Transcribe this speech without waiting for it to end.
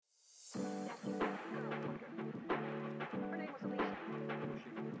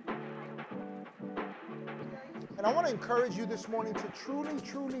And I want to encourage you this morning to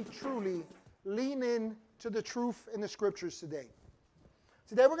truly lean in to the truth in the scriptures today.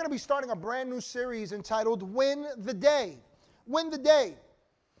 Today we're going to be starting a brand new series entitled Win the Day. Win the Day.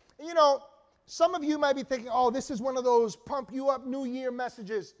 And you know, some of you might be thinking, oh, this is one of those pump you up New Year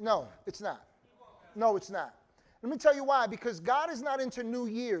messages. No, it's not. No, it's not. Let me tell you why. Because God is not into New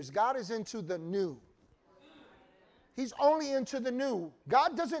Year's. God is into the new. He's only into the new.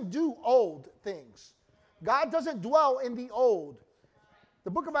 God doesn't do old things. God doesn't dwell in the old.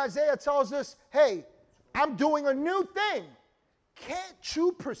 The book of Isaiah tells us, hey, I'm doing a new thing. Can't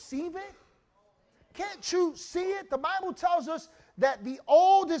you perceive it? Can't you see it? The Bible tells us that the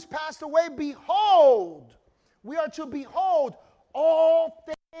old is passed away. Behold, we are to behold, all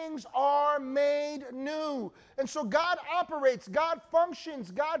things are made new. And so God operates, God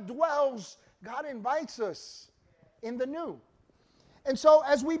functions, God dwells, God invites us in the new. And so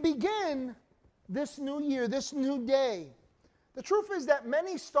as we begin this new year, this new day, the truth is that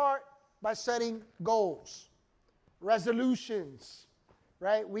many start by setting goals, resolutions,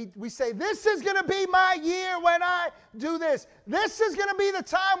 right? We say, this is going to be my year when I do this. This is going to be the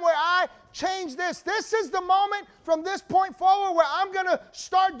time where I change this. This is the moment from this point forward where I'm going to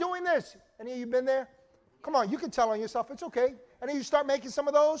start doing this. Any of you been there? Come on, you can tell on yourself. It's okay. Any of you start making some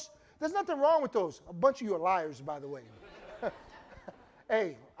of those? There's nothing wrong with those. A bunch of you are liars, by the way.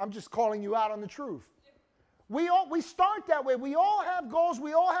 Hey, I'm just calling you out on the truth. We start that way. We all have goals.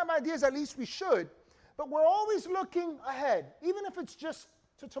 We all have ideas. At least we should. But we're always looking ahead, even if it's just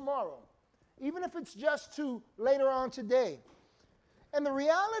to tomorrow, even if it's just to later on today. And the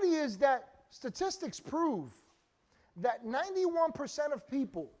reality is that statistics prove that 91% of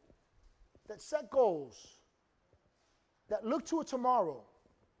people that set goals, that look to a tomorrow,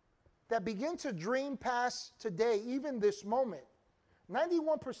 that begin to dream past today, even this moment,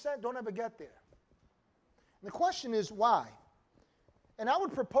 91% don't ever get there. And the question is why? And I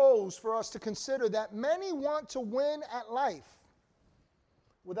would propose for us to consider that many want to win at life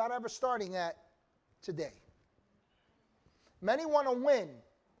without ever starting at today. Many want to win.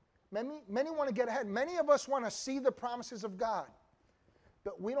 Many want to get ahead. Many of us want to see the promises of God,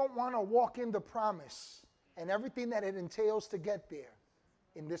 but we don't want to walk in the promise and everything that it entails to get there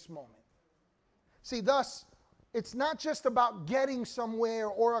in this moment. See, thus, it's not just about getting somewhere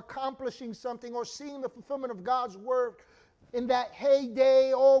or accomplishing something or seeing the fulfillment of God's word in that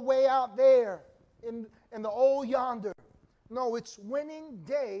heyday all way out there in the old yonder. No, it's winning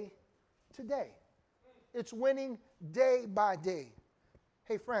day to day. It's winning day by day.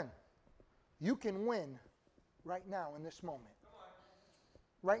 Hey, friend, you can win right now in this moment.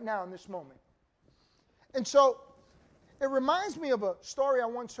 Right now in this moment. And so it reminds me of a story I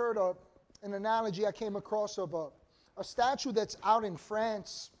once heard of, an analogy I came across of a statue that's out in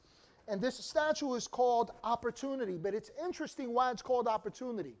France. And this statue is called Opportunity, but it's interesting why it's called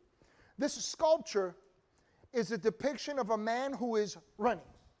Opportunity. This sculpture is a depiction of a man who is running.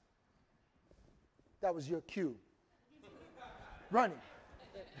 That was your cue. Running.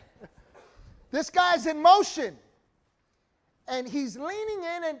 This guy's in motion. And he's leaning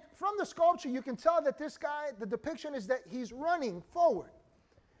in, and from the sculpture you can tell that this guy, the depiction is that he's running forward.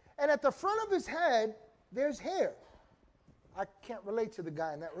 And at the front of his head, there's hair. I can't relate to the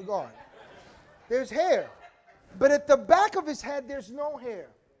guy in that regard. There's hair. But at the back of his head, there's no hair.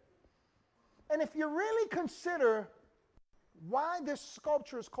 And if you really consider why this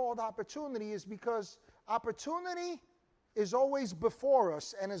sculpture is called Opportunity, is because opportunity is always before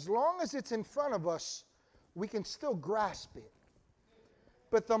us. And as long as it's in front of us, we can still grasp it.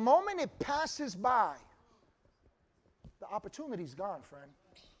 But the moment it passes by, the opportunity's gone, friend.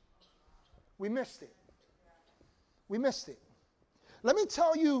 We missed it. We missed it. Let me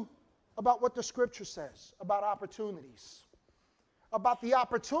tell you about what the scripture says about opportunities, about the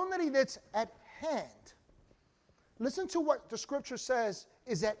opportunity that's at hand. Listen to what the scripture says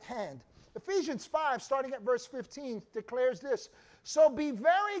is at hand. Ephesians 5, starting at verse 15, declares this. So be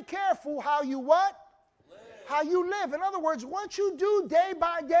very careful how you what? Live. How you live. In other words, what you do day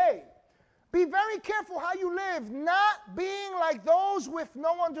by day. Be very careful how you live, not being like those with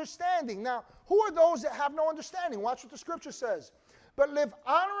no understanding. Now, who are those that have no understanding? Watch what the scripture says. But live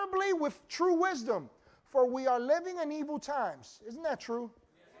honorably with true wisdom, for we are living in evil times. Isn't that true?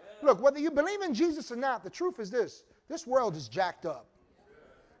 Yes. Look, whether you believe in Jesus or not, the truth is this. This world is jacked up,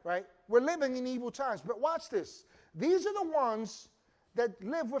 right? We're living in evil times. But watch this. These are the ones that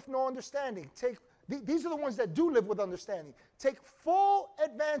live with no understanding. These are the ones that do live with understanding. Take full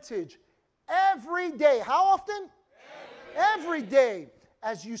advantage every day. How often? Every day.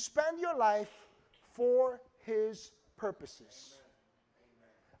 As you spend your life for His purposes.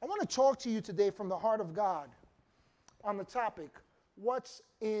 I want to talk to you today from the heart of God on the topic, what's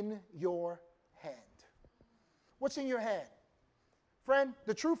in your hand? What's in your hand? Friend,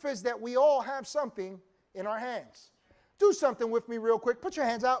 the truth is that we all have something in our hands. Do something with me real quick. Put your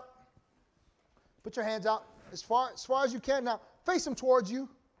hands out. Put your hands out as far as you can. Now, face them towards you.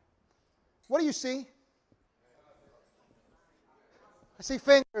 What do you see? I see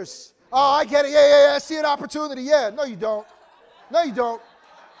fingers. Oh, I get it. Yeah. I see an opportunity. Yeah. No, you don't. No, you don't.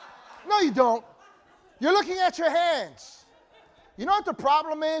 No, you don't. You're looking at your hands. You know what the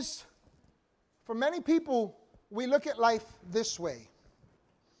problem is? For many people, we look at life this way.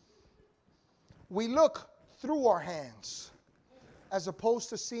 We look through our hands as opposed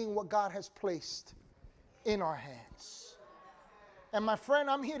to seeing what God has placed in our hands. And my friend,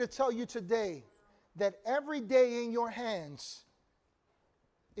 I'm here to tell you today that every day in your hands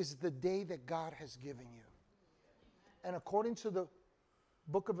is the day that God has given you. And according to the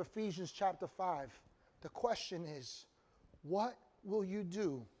book of Ephesians chapter 5, the question is, what will you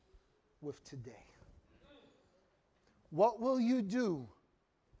do with today? What will you do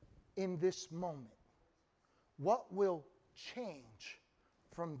in this moment? What will change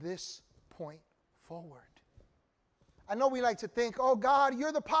from this point forward? I know we like to think, oh God,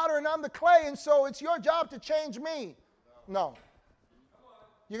 you're the potter and I'm the clay, and so it's your job to change me. No.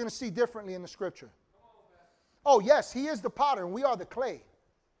 You're going to see differently in the scripture. Oh yes, he is the potter and we are the clay.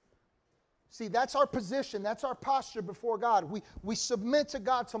 See, that's our position. That's our posture before God. We submit to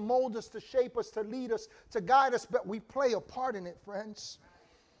God to mold us, to shape us, to lead us, to guide us, but we play a part in it, friends.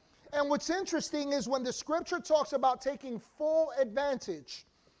 And what's interesting is when the scripture talks about taking full advantage,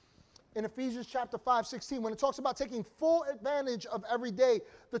 in Ephesians chapter 5:16, when it talks about taking full advantage of every day,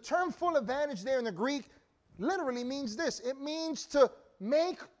 the term full advantage there in the Greek literally means this. It means to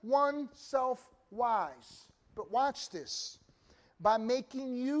make oneself wise. But watch this. By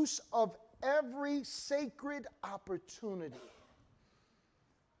making use of every sacred opportunity.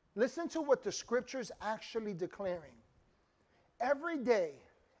 Listen to what the scripture's actually declaring. Every day,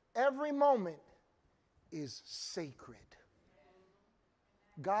 every moment is sacred.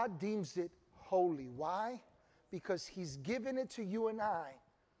 God deems it holy. Why? Because he's given it to you and I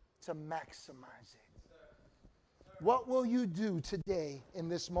to maximize it. What will you do today in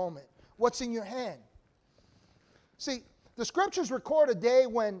this moment? What's in your hand? See, the scriptures record a day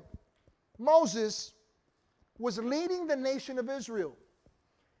when Moses was leading the nation of Israel.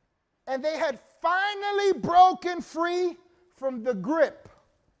 And they had finally broken free from the grip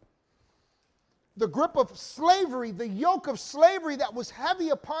of slavery, the yoke of slavery that was heavy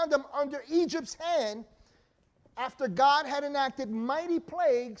upon them under Egypt's hand after God had enacted mighty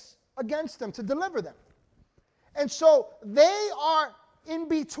plagues against them to deliver them. And so they are in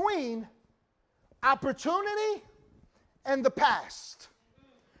between opportunity and the past.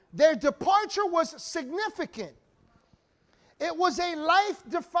 Their departure was significant. It was a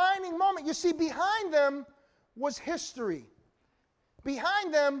life-defining moment. You see, behind them was history.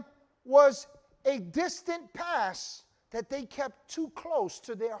 Behind them was a distant past that they kept too close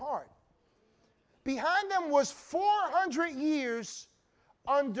to their heart. Behind them was 400 years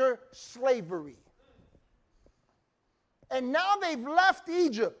under slavery. And now they've left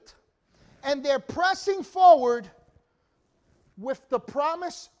Egypt, and they're pressing forward with the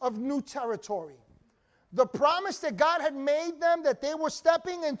promise of new territory. The promise that God had made them, that they were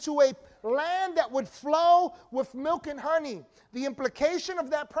stepping into a land that would flow with milk and honey. The implication of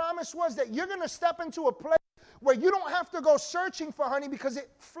that promise was that you're going to step into a place where you don't have to go searching for honey because it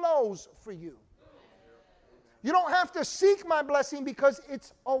flows for you. You don't have to seek my blessing because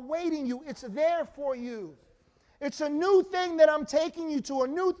it's awaiting you. It's there for you. It's a new thing that I'm taking you to, a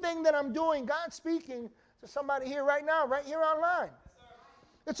new thing that I'm doing. God's speaking to somebody here right now, right here online.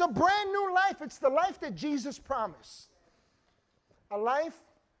 It's a brand new life. It's the life that Jesus promised. A life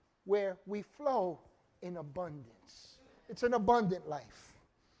where we flow in abundance. It's an abundant life.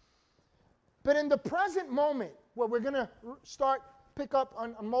 But in the present moment, where we're going to pick up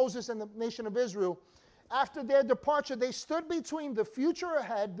on Moses and the nation of Israel, after their departure, they stood between the future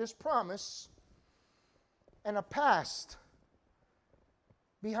ahead, this promise, and a past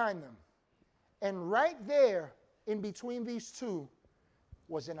behind them. And right there, in between these two,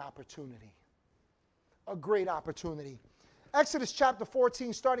 was an opportunity. A great opportunity. Exodus chapter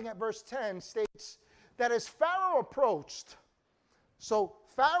 14, starting at verse 10, states that as Pharaoh approached, so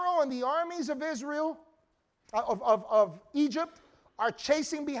Pharaoh and the armies of Israel, of Egypt, are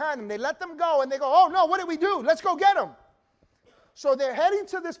chasing behind them. They let them go, and they go, oh no, what did we do? Let's go get them. So they're heading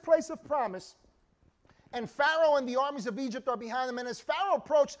to this place of promise, and Pharaoh and the armies of Egypt are behind them. And as Pharaoh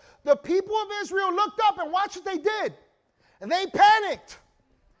approached, the people of Israel looked up and watched what they did. And they panicked.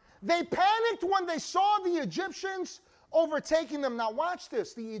 They panicked when they saw the Egyptians overtaking them. Now watch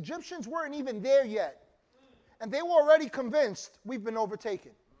this. The Egyptians weren't even there yet. And they were already convinced we've been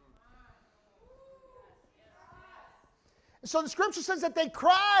overtaken. And so the scripture says that they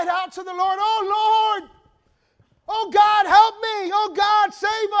cried out to the Lord, "Oh Lord, oh God, help me. Oh God,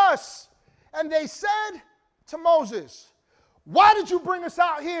 save us." And they said to Moses, "Why did you bring us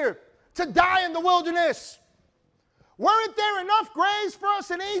out here to die in the wilderness? Weren't there enough graves for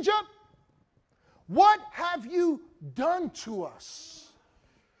us in Egypt? What have you done to us?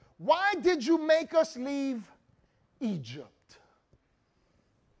 Why did you make us leave Egypt?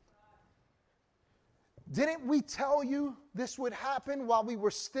 Didn't we tell you this would happen while we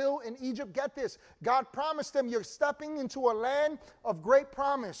were still in Egypt?" Get this. God promised them, you're stepping into a land of great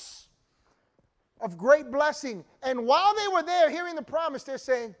promise, of great blessing. And while they were there hearing the promise, they're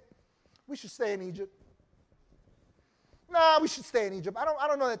saying, "We should stay in Egypt. Nah, we should stay in Egypt. I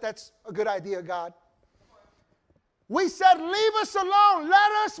don't know that that's a good idea, God. We said, leave us alone.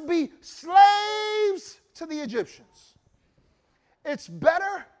 Let us be slaves to the Egyptians. It's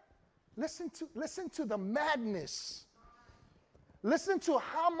better." Listen to the madness. Listen to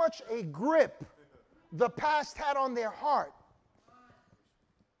how much a grip the past had on their heart.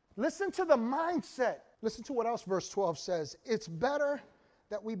 Listen to the mindset. Listen to what else verse 12 says. It's better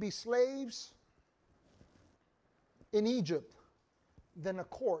that we be slaves in Egypt than a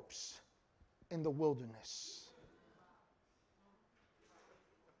corpse in the wilderness.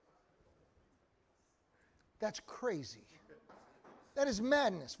 That's crazy. That is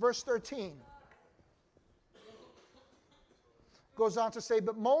madness. Verse 13 goes on to say,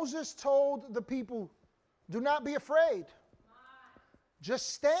 "But Moses told the people, 'Do not be afraid.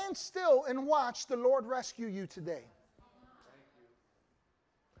 Just stand still and watch the Lord rescue you today.'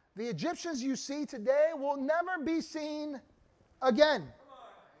 The Egyptians you see today will never be seen again.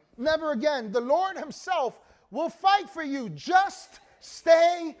 Never again. The Lord himself will fight for you. Just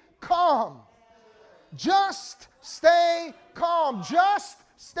stay calm. Just stay calm. Just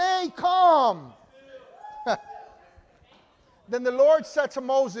stay calm." Then the Lord said to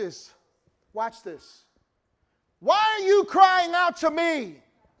Moses, watch this, "Why are you crying out to me?"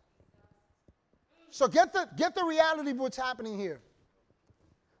 So get the reality of what's happening here.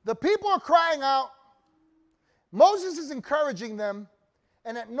 The people are crying out. Moses is encouraging them.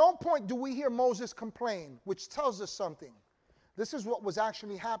 And at no point do we hear Moses complain, which tells us something. This is what was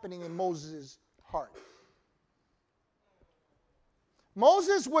actually happening in Moses' heart.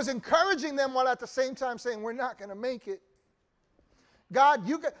 Moses was encouraging them while at the same time saying, "We're not going to make it. God,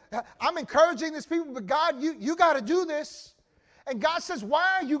 I'm encouraging these people, but God, you got to do this." And God says,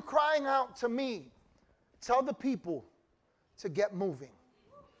 "Why are you crying out to me? Tell the people to get moving."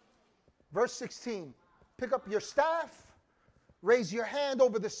 Verse 16, "Pick up your staff, raise your hand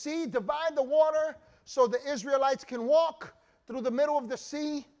over the sea, divide the water so the Israelites can walk through the middle of the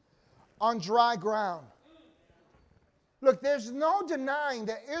sea on dry ground." Look, there's no denying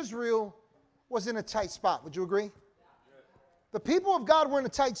that Israel was in a tight spot. Would you agree? The people of God were in a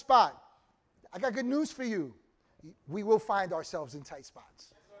tight spot. I got good news for you. We will find ourselves in tight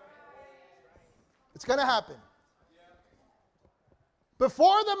spots. It's going to happen.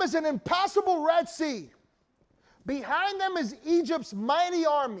 Before them is an impassable Red Sea. Behind them is Egypt's mighty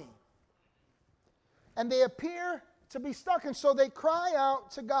army. And they appear to be stuck, and so they cry out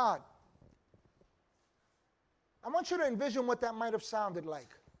to God. I want you to envision what that might have sounded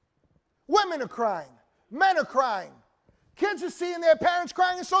like. Women are crying. Men are crying. Kids are seeing their parents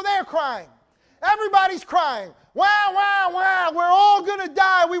crying, and so they're crying. Everybody's crying. Wow, wow, wow. We're all going to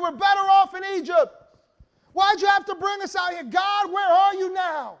die. We were better off in Egypt. Why'd you have to bring us out here? God, where are you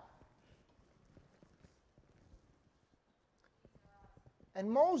now?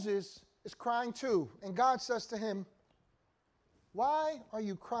 And Moses is crying too. And God says to him, "Why are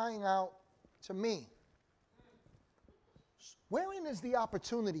you crying out to me?" Wherein is the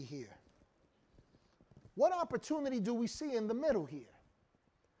opportunity here? What opportunity do we see in the middle here?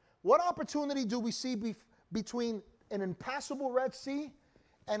 What opportunity do we see between an impassable Red Sea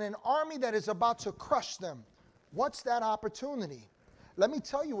and an army that is about to crush them? What's that opportunity? Let me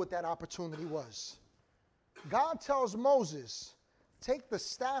tell you what that opportunity was. God tells Moses, "Take the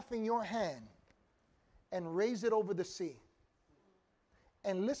staff in your hand and raise it over the sea."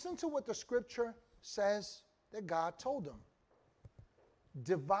 And listen to what the scripture says that God told him.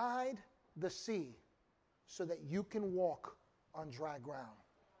 "Divide the sea so that you can walk on dry ground."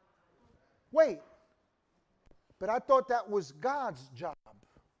 Wait, but I thought that was God's job.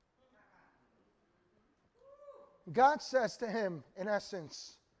 God says to him, in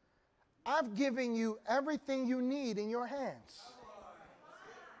essence, "I've given you everything you need in your hands.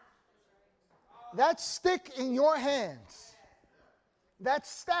 that stick in your hands, that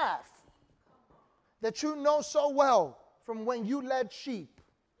staff that you know so well from when you led sheep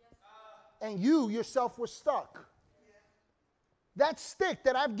and you yourself were stuck. That stick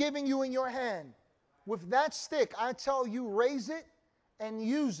that I've given you in your hand, with that stick, I tell you, raise it and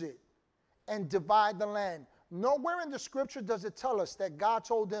use it and divide the land. Nowhere in the scripture does it tell us that God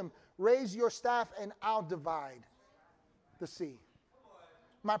told him, raise your staff and I'll divide the sea.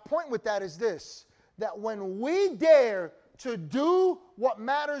 My point with that is this, that when we dare to do what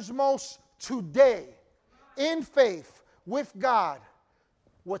matters most today in faith with God,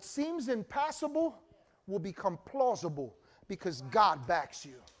 what seems impossible will become plausible because God backs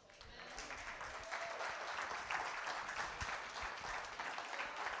you.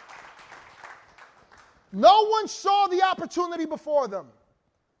 No one saw the opportunity before them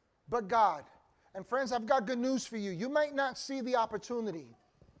but God. And friends, I've got good news for you. You might not see the opportunity,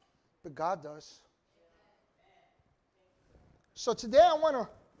 but God does. So today I want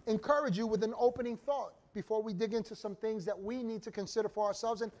to encourage you with an opening thought before we dig into some things that we need to consider for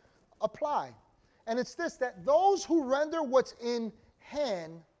ourselves and apply. And it's this, that those who render what's in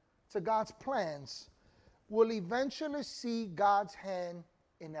hand to God's plans will eventually see God's hand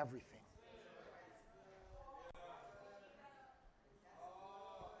in everything.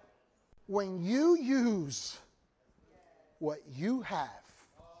 When you use what you have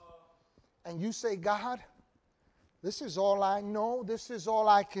and you say, God, this is all I know, this is all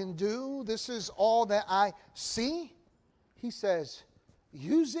I can do, this is all that I see, he says,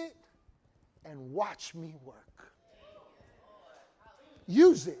 use it and watch me work.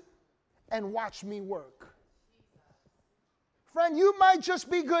 Use it and watch me work. Friend, you might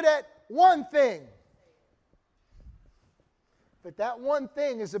just be good at one thing, but that one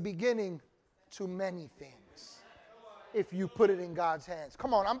thing is a beginning to many things if you put it in God's hands.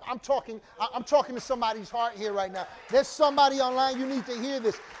 Come on, I'm talking to somebody's heart here right now. There's somebody online, you need to hear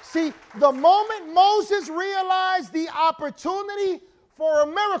this. See, the moment Moses realized the opportunity for a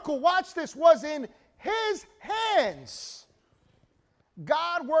miracle, watch this, was in his hands.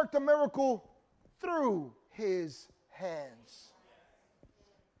 God worked a miracle through his hands.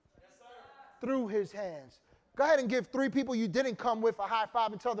 Through his hands. Go ahead and give 3 people you didn't come with a high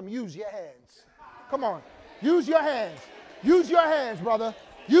five and tell them, use your hands. Come on. Use your hands. Use your hands, brother.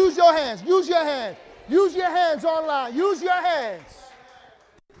 Use your hands. Use your hands. Use your hands online. Use your hands.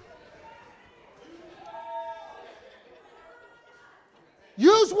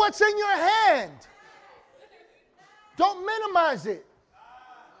 Use what's in your hand. Don't minimize it.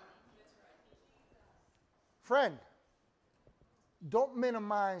 Friend, don't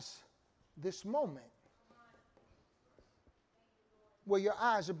minimize this moment where your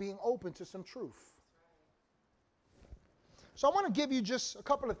eyes are being opened to some truth. So I want to give you just a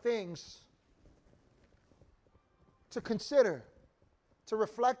couple of things to consider, to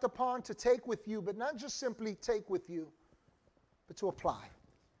reflect upon, to take with you, but not just simply take with you, but to apply.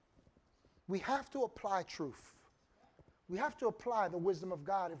 We have to apply truth. We have to apply the wisdom of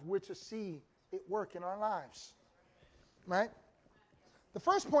God if we're to see it work in our lives. Right? The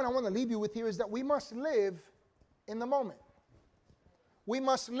first point I want to leave you with here is that we must live in the moment. We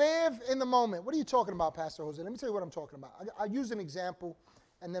must live in the moment. What are you talking about, Pastor Jose? Let me tell you what I'm talking about. I'll use an example,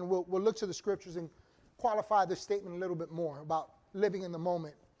 and then we'll look to the scriptures and qualify this statement a little bit more about living in the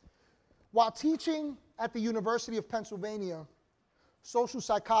moment. While teaching at the University of Pennsylvania, social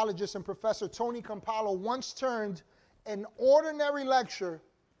psychologist and professor Tony Campolo once turned an ordinary lecture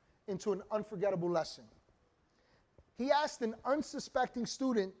into an unforgettable lesson. He asked an unsuspecting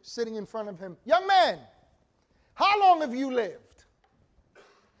student sitting in front of him, "Young man, how long have you lived?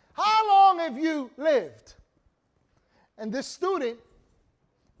 How long have you lived?" And this student,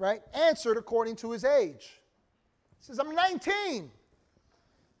 right, answered according to his age. He says, "I'm 19.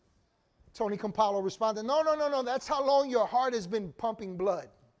 Tony Campolo responded, No, that's how long your heart has been pumping blood.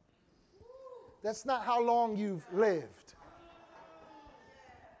 That's not how long you've lived."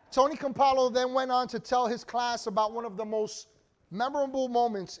 Tony Campolo then went on to tell his class about one of the most memorable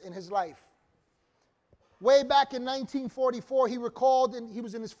moments in his life. Way back in 1944, he recalled, and he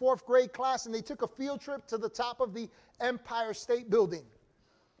was in his 4th grade class, and they took a field trip to the top of the Empire State Building.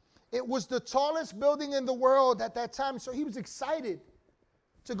 It was the tallest building in the world at that time, so he was excited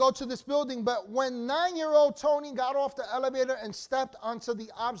to go to this building. But when 9-year-old Tony got off the elevator and stepped onto the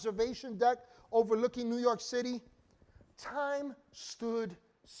observation deck overlooking New York City, time stood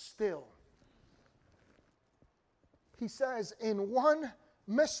still. He says, in one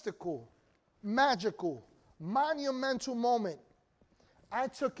mystical, magical, monumental moment, I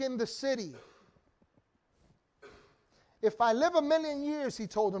took in the city. If I live 1,000,000 years, he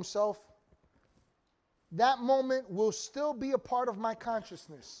told himself, that moment will still be a part of my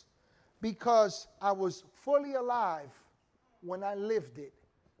consciousness because I was fully alive when I lived it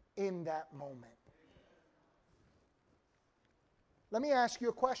in that moment. Let me ask you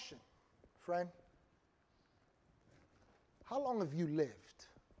a question, friend. How long have you lived?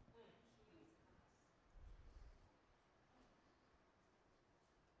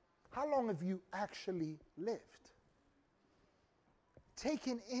 How long have you actually lived?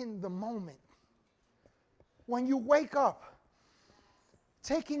 Taking in the moment. When you wake up,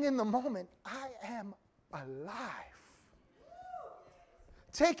 taking in the moment, I am alive.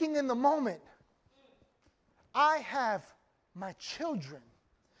 Taking in the moment, I have my children.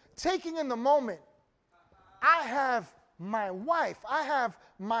 Taking in the moment, I have my wife. I have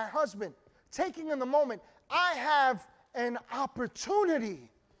my husband. Taking in the moment, I have an opportunity.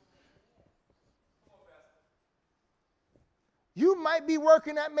 You might be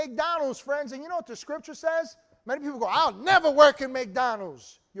working at McDonald's, friends, and you know what the scripture says? Many people go, I'll never work in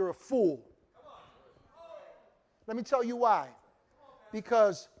McDonald's. You're a fool. Let me tell you why.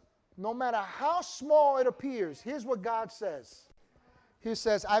 Because no matter how small it appears, here's what God says. He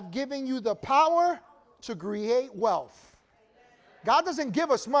says, I've given you the power to create wealth. God doesn't give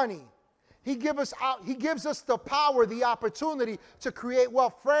us money. He gives us the power, the opportunity to create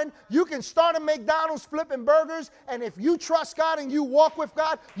wealth. Friend, you can start a McDonald's flipping burgers, and if you trust God and you walk with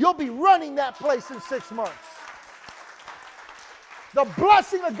God, you'll be running that place in 6 months. The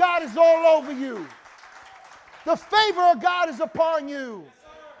blessing of God is all over you. The favor of God is upon you.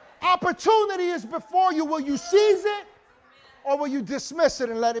 Opportunity is before you. Will you seize it, or will you dismiss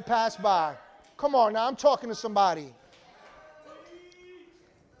it and let it pass by? Come on now, I'm talking to somebody.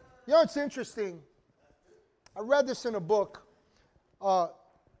 You know, it's interesting. I read this in a book.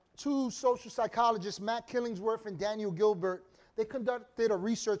 Two social psychologists, Matt Killingsworth and Daniel Gilbert, they conducted a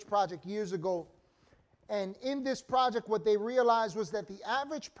research project years ago. And in this project, what they realized was that the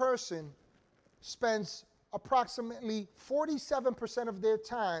average person spends approximately 47% of their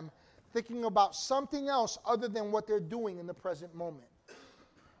time thinking about something else other than what they're doing in the present moment.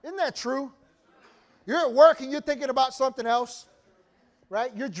 Isn't that true? You're at work and you're thinking about something else.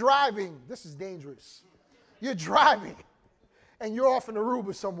 Right? You're driving. This is dangerous. You're driving, and you're off in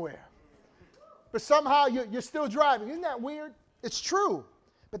Aruba somewhere. But somehow you're still driving. Isn't that weird? It's true.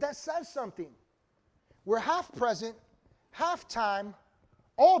 But that says something. We're half present, half time,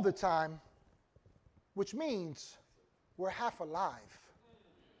 all the time, which means we're half alive.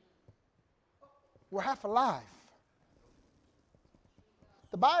 We're half alive.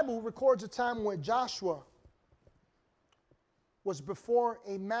 The Bible records a time when Joshua was before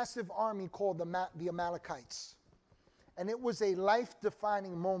a massive army called the Amalekites. And it was a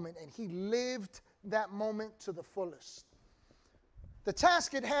life-defining moment, and he lived that moment to the fullest. The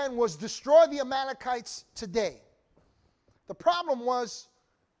task at hand was destroy the Amalekites today. The problem was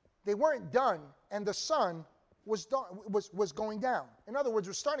they weren't done, and the sun was going down. In other words, it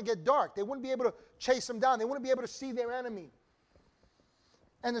was starting to get dark. They wouldn't be able to chase them down. They wouldn't be able to see their enemy.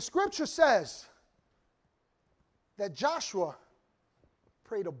 And the scripture says that Joshua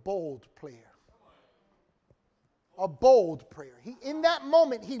prayed a bold prayer. A bold prayer. In that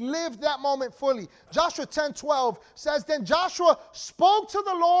moment, he lived that moment fully. Joshua 10:12 says, Then Joshua spoke to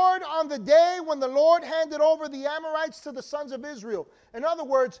the Lord on the day when the Lord handed over the Amorites to the sons of Israel. In other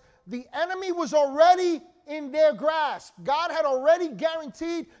words, the enemy was already in their grasp. God had already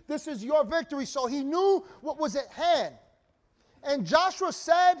guaranteed this is your victory, so he knew what was at hand. And Joshua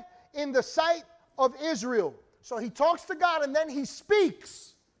said in the sight of Israel. So he talks to God and then he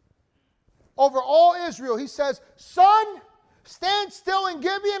speaks over all Israel. He says, Sun, stand still in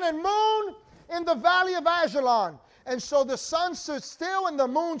Gibeon, and moon in the valley of Ajalon. And so the sun stood still and the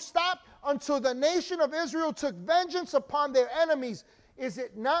moon stopped until the nation of Israel took vengeance upon their enemies. Is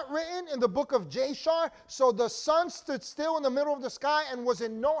it not written in the book of Jashar? So the sun stood still in the middle of the sky and was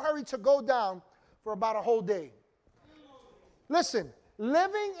in no hurry to go down for about a whole day. Listen,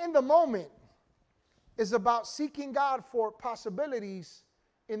 living in the moment is about seeking God for possibilities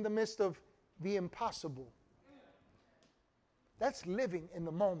in the midst of the impossible. That's living in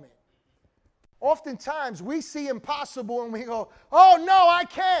the moment. Oftentimes we see impossible and we go, oh no, I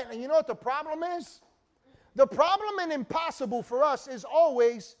can't. And you know what the problem is? The problem in impossible for us is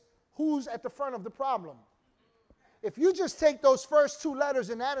always who's at the front of the problem. If you just take those first two letters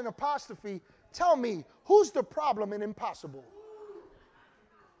and add an apostrophe, tell me, who's the problem in impossible?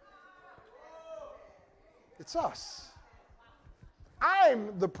 It's us.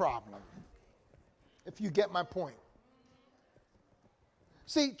 I'm the problem, if you get my point.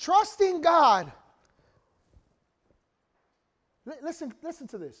 See, trusting God, listen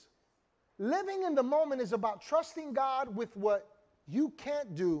to this. Living in the moment is about trusting God with what you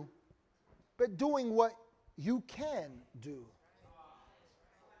can't do, but doing what you can do.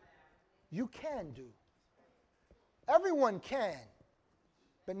 You can do. Everyone can,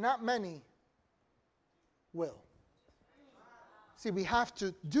 but not many will. See, we have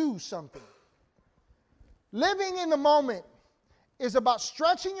to do something. Living in the moment is about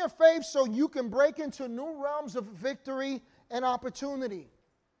stretching your faith so you can break into new realms of victory and opportunity.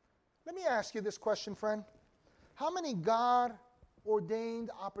 Let me ask you this question, friend. How many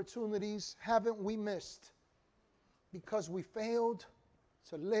God-ordained opportunities haven't we missed because we failed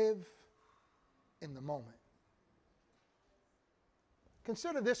to live in the moment?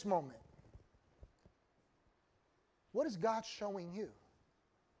 Consider this moment. What is God showing you?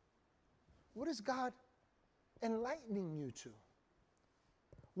 What is God enlightening you to?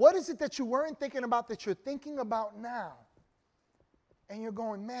 What is it that you weren't thinking about that you're thinking about now? And you're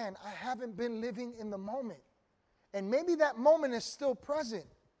going, man, I haven't been living in the moment. And maybe that moment is still present.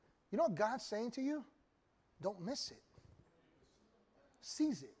 You know what God's saying to you? Don't miss it.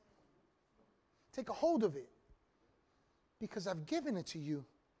 Seize it. Take a hold of it. Because I've given it to you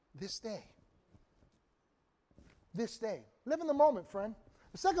this day. This day. Live in the moment, friend.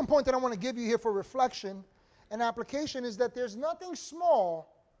 The second point that I want to give you here for reflection and application is that there's nothing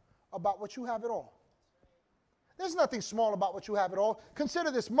small about what you have at all. There's nothing small about what you have at all. Consider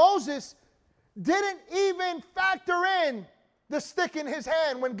this. Moses didn't even factor in the stick in his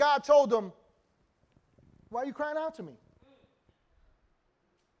hand when God told him, why are you crying out to me?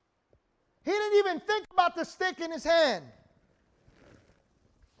 He didn't even think about the stick in his hand.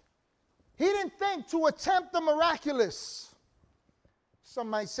 He didn't think to attempt the miraculous. Some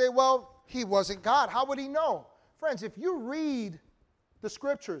might say, well, he wasn't God. How would he know? Friends, if you read the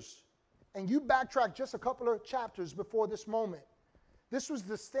scriptures and you backtrack just a couple of chapters before this moment, this was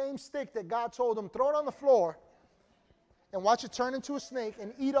the same stick that God told him, throw it on the floor and watch it turn into a snake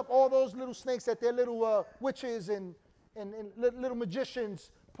and eat up all those little snakes that their little witches and little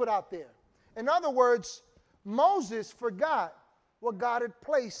magicians put out there. In other words, Moses forgot what God had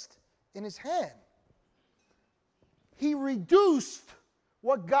placed in his hand. He reduced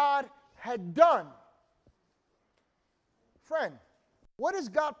what God had done. Friend, what has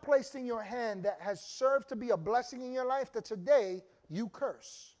God placed in your hand that has served to be a blessing in your life that today you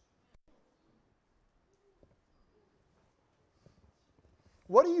curse?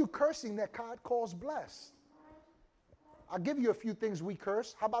 What are you cursing that God calls blessed? I'll give you a few things we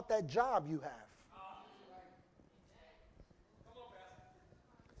curse. How about that job you have?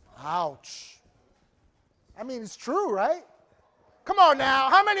 Ouch. I mean, it's true, right? Come on now.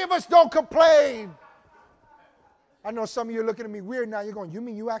 How many of us don't complain? I know some of you are looking at me weird now. You're going, you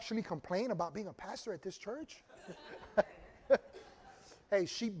mean you actually complain about being a pastor at this church? Hey,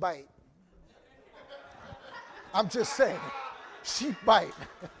 sheep bite. I'm just saying. Sheep bite.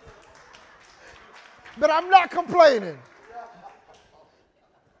 But I'm not complaining.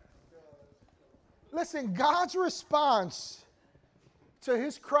 Listen, God's response to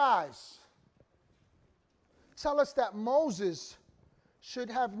his cries tell us that Moses should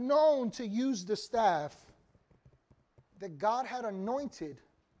have known to use the staff that God had anointed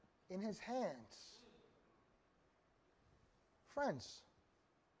in his hands. Friends,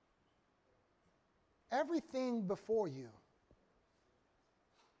 everything before you,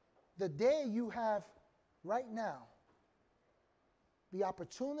 the day you have right now, the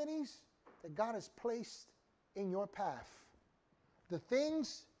opportunities that God has placed in your path, the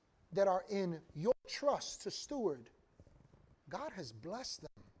things that are in your trust to steward, God has blessed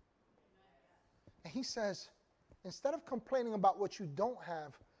them. And he says, instead of complaining about what you don't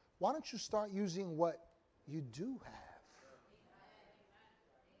have, why don't you start using what you do have?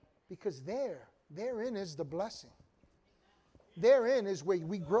 Because therein is the blessing. Therein is where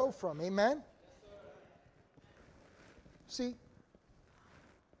we grow from. Amen? See,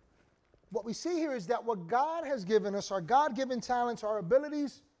 what we see here is that what God has given us, our God-given talents, our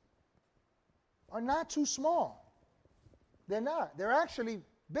abilities, are not too small. They're not. They're actually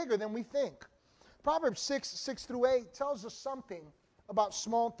bigger than we think. Proverbs 6:6-8 tells us something about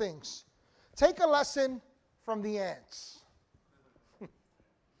small things. Take a lesson from the ants.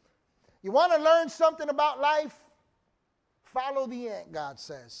 You want to learn something about life? Follow the ant, God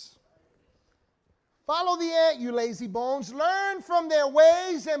says. Follow the ant, you lazy bones. Learn from their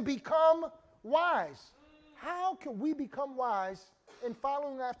ways and become wise. How can we become wise in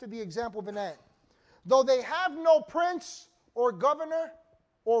following after the example of an ant? Though they have no prince or governor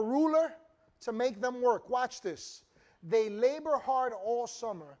or ruler to make them work. Watch this. They labor hard all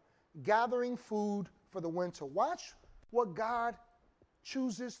summer, gathering food for the winter. Watch what God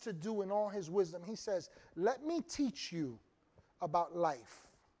chooses to do in all his wisdom. He says, let me teach you about life.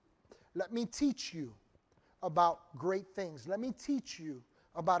 Let me teach you about great things. Let me teach you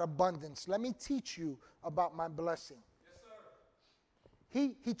about abundance. Let me teach you about my blessing. Yes,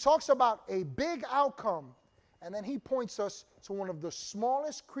 sir. He talks about a big outcome, and then he points us to one of the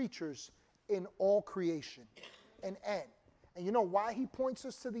smallest creatures in all creation, an ant. And you know why he points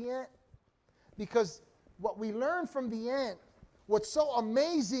us to the ant? Because what we learn from the ant, what's so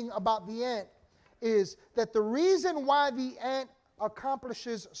amazing about the ant, is that the reason why the ant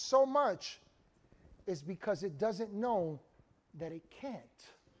accomplishes so much is because it doesn't know that it can't.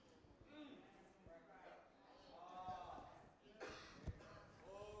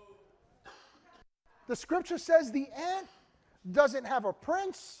 The scripture says the ant doesn't have a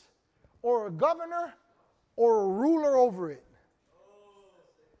prince or a governor or a ruler over it.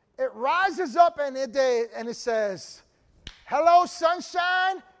 It rises up and it says, hello,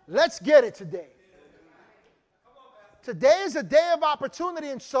 sunshine, let's get it today. Today is a day of opportunity,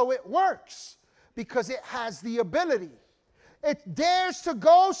 and so it works because it has the ability. It dares to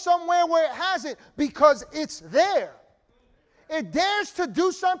go somewhere where it hasn't because it's there. It dares to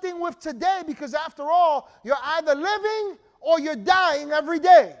do something with today because, after all, you're either living or you're dying every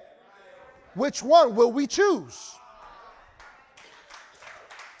day. Which one will we choose?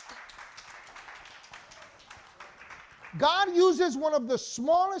 God uses one of the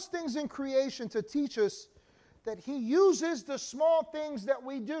smallest things in creation to teach us that he uses the small things that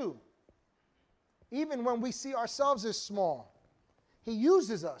we do. Even when we see ourselves as small, he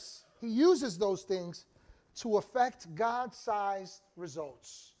uses us. He uses those things to affect God-sized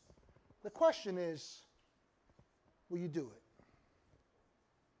results. The question is, will you do it?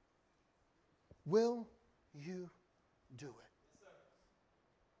 Will you do it?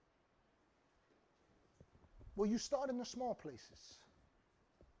 Will you start in the small places?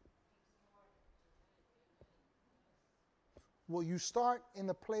 Will you start in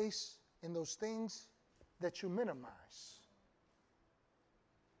the place, in those things that you minimize?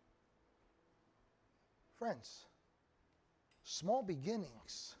 Friends, small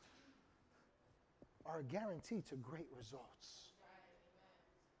beginnings are a guarantee to great results.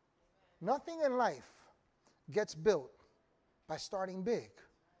 Nothing in life gets built by starting big.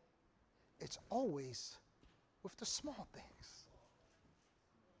 It's always with the small things.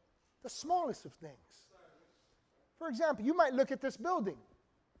 The smallest of things. For example, you might look at this building,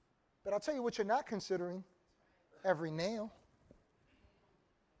 but I'll tell you what you're not considering: every nail.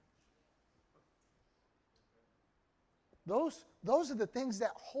 Those are the things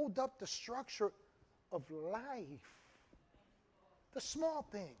that hold up the structure of life. The small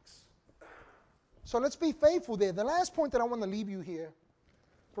things. So let's be faithful there. The last point that I want to leave you here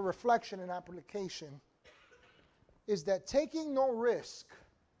for reflection and application is that taking no risks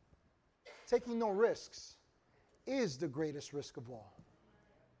is the greatest risk of all.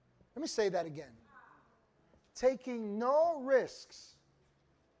 Let me say that again. Taking no risks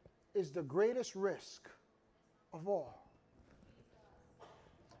is the greatest risk of all.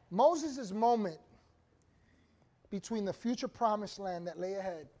 Moses' moment between the future promised land that lay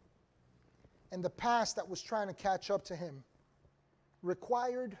ahead and the past that was trying to catch up to him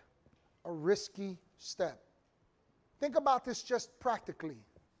required a risky step. Think about this just practically.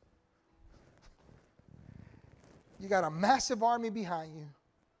 You got a massive army behind you.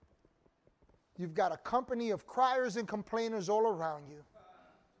 You've got a company of criers and complainers all around you.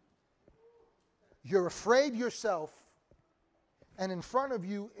 You're afraid yourself, and in front of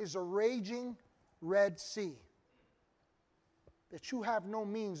you is a raging Red Sea that you have no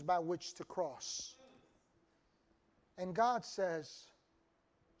means by which to cross. And God says,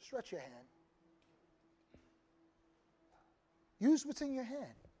 stretch your hand. Use what's in your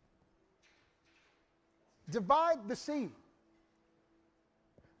hand. Divide the sea.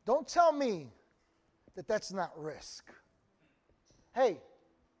 Don't tell me that that's not risk. Hey,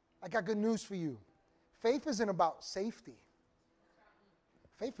 I got good news for you. Faith isn't about safety.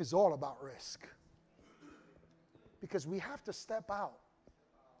 Faith is all about risk. Because we have to step out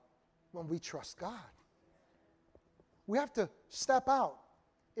when we trust God. We have to step out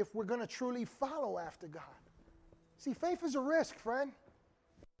if we're going to truly follow after God. See, faith is a risk, friend.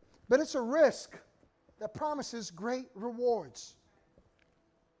 But it's a risk that promises great rewards.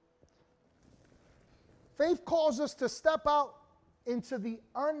 Faith calls us to step out into the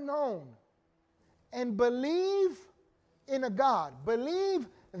unknown and believe in a God. Believe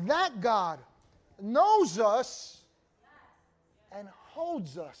that God knows us and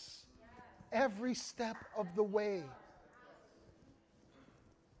holds us every step of the way.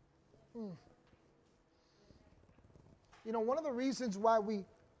 You know, one of the reasons why we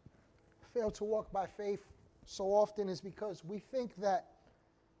fail to walk by faith so often is because we think that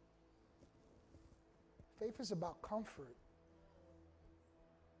faith is about comfort.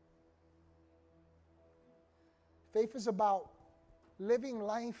 Faith is about living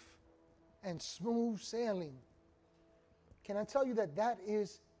life and smooth sailing. Can I tell you that that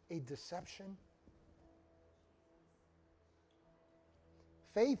is a deception?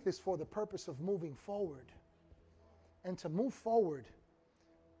 Faith is for the purpose of moving forward. And to move forward,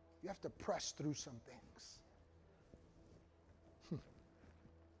 you have to press through some things.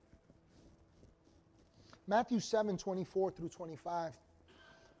 Matthew 7:24 through 25.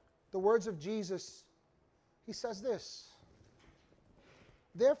 The words of Jesus, he says this: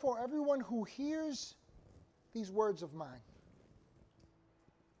 "Therefore, everyone who hears these words of mine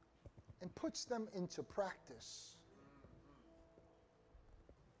and puts them into practice,"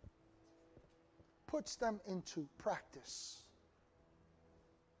 puts them into practice.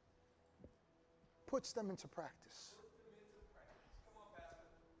 Puts them into practice.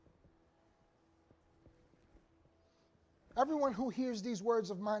 Everyone who hears these words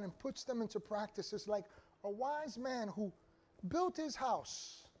of mine and puts them into practice is like a wise man who built his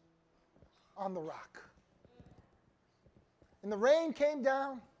house on the rock. And the rain came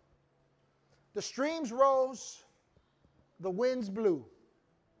down, the streams rose, the winds blew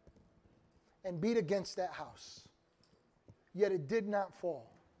and beat against that house. Yet it did not fall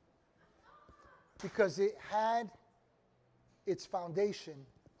because it had its foundation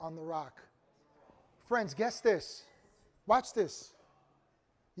on the rock. Friends, guess this. Watch this.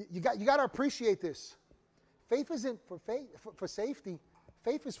 You got to appreciate this. Faith isn't for safety.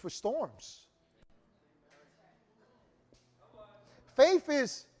 Faith is for storms. Faith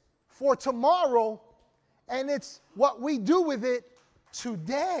is for tomorrow, and it's what we do with it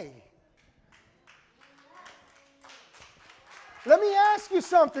today. Let me ask you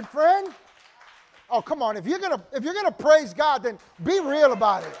something, friend. Oh, come on. If you're gonna praise God, then be real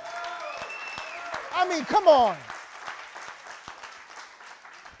about it. I mean, come on.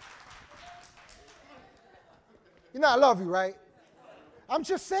 You know I love you, right? I'm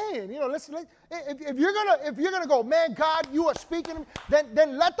just saying, you know, listen, if you're gonna go, man, God, you are speaking to me,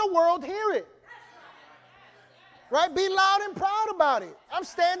 then let the world hear it. Right? Be loud and proud about it. I'm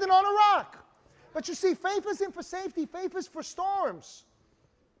standing on a rock. But you see, faith isn't for safety, faith is for storms.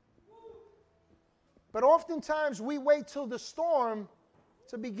 But oftentimes we wait till the storm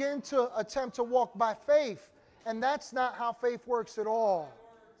to begin to attempt to walk by faith. And that's not how faith works at all.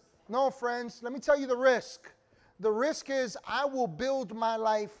 No, friends, let me tell you the risk. The risk is I will build my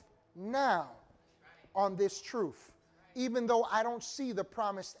life now on this truth, even though I don't see the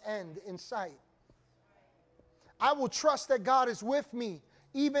promised end in sight. I will trust that God is with me,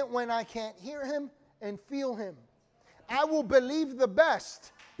 even when I can't hear him and feel him. I will believe the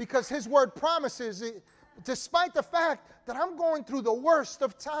best because his word promises it, despite the fact that I'm going through the worst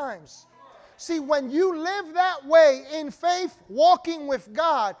of times. See, when you live that way in faith, walking with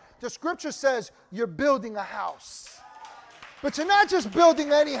God, the scripture says you're building a house. But you're not just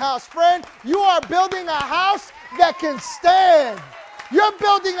building any house, friend. You are building a house that can stand. You're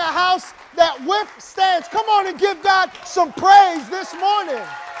building a house that withstands. Come on and give God some praise this morning.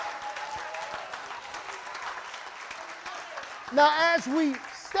 Now, as we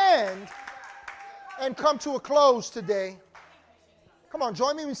stand and come to a close today, come on,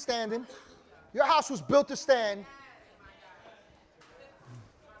 join me in standing. Your house was built to stand.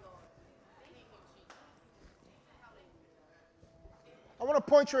 I want to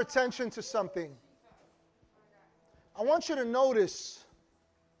point your attention to something. I want you to notice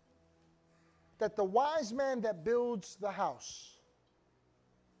that the wise man that builds the house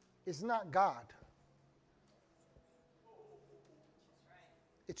is not God.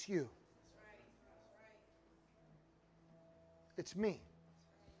 It's you. It's me.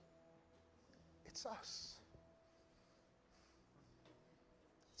 It's us.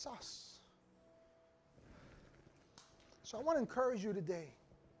 It's us. So I want to encourage you today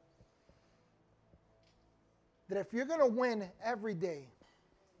that if you're going to win every day,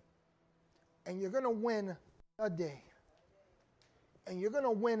 and you're going to win a day, and you're going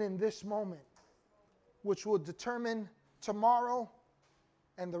to win in this moment, which will determine tomorrow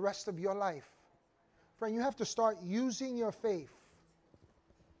and the rest of your life, friend, you have to start using your faith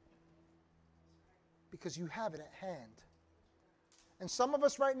because you have it at hand. And some of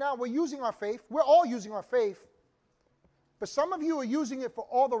us right now, we're using our faith. We're all using our faith. But some of you are using it for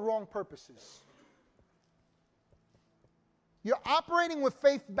all the wrong purposes. You're operating with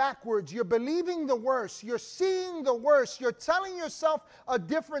faith backwards. You're believing the worst. You're seeing the worst. You're telling yourself a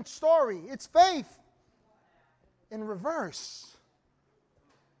different story. It's faith. in reverse.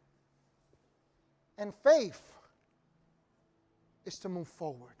 And faith is to move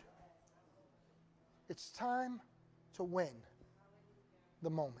forward. It's time to win the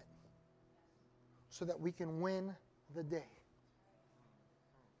moment so that we can win the day,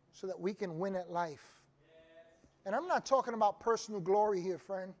 so that we can win at life. And I'm not talking about personal glory here,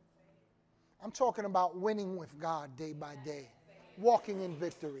 friend. I'm talking about winning with God day by day, walking in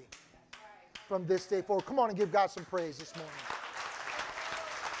victory from this day forward. Come on and give God some praise this morning.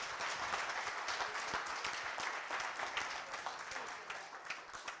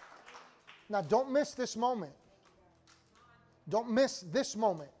 Now, don't miss this moment. Don't miss this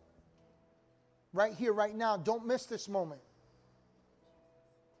moment. Right here, right now, don't miss this moment.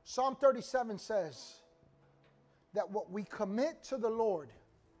 Psalm 37 says that what we commit to the Lord,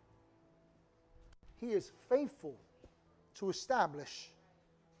 He is faithful to establish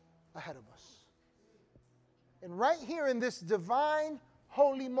ahead of us. And right here in this divine,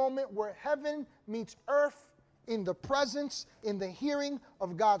 holy moment where heaven meets earth, in the presence, in the hearing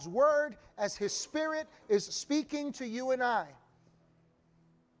of God's word, as His Spirit is speaking to you and I,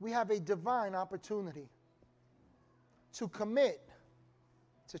 we have a divine opportunity to commit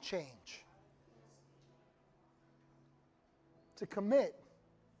to change. To commit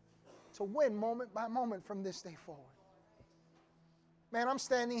to win moment by moment from this day forward. Man, I'm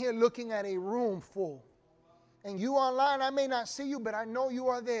standing here looking at a room full. And you online, I may not see you, but I know you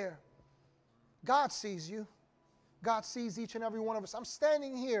are there. God sees you. God sees each and every one of us. I'm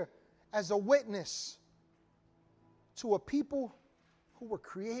standing here as a witness to a people who were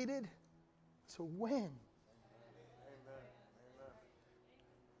created to win. Amen. Amen.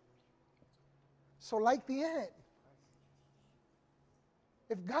 So like the ant,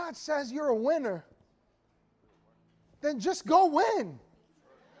 if God says you're a winner, then just go win.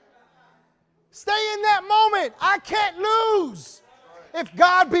 Stay in that moment. I can't lose. If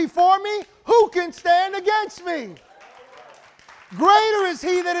God be for me, who can stand against me? Greater is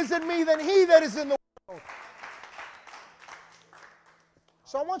He that is in me than he that is in the world.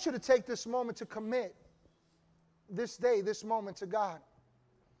 So I want you to take this moment to commit this day, this moment to God.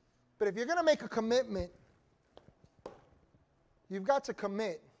 But if you're going to make a commitment, you've got to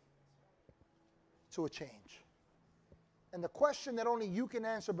commit to a change. And the question that only you can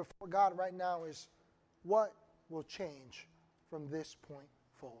answer before God right now is, what will change from this point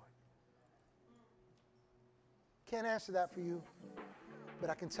forward? Can't answer that for you, but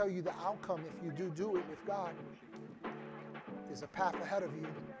I can tell you the outcome if you do it with God. There's a path ahead of you.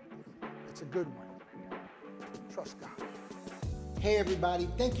 It's a good one. Trust God. Hey everybody,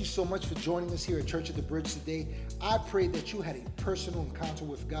 thank you so much for joining us here at Church of the Bridge today. I pray that you had a personal encounter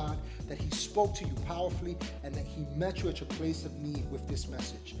with God, that He spoke to you powerfully, and that He met you at your place of need with this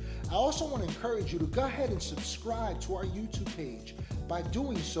message. I also want to encourage you to go ahead and subscribe to our YouTube page. By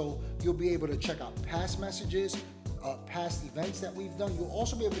doing so, you'll be able to check out past messages, past events that we've done. You'll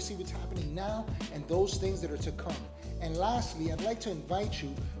also be able to see what's happening now and those things that are to come. And lastly, I'd like to invite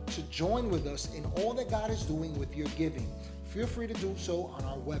you to join with us in all that God is doing with your giving. Feel free to do so on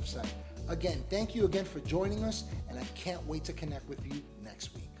our website. Again, thank you again for joining us, and I can't wait to connect with you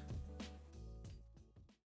next week.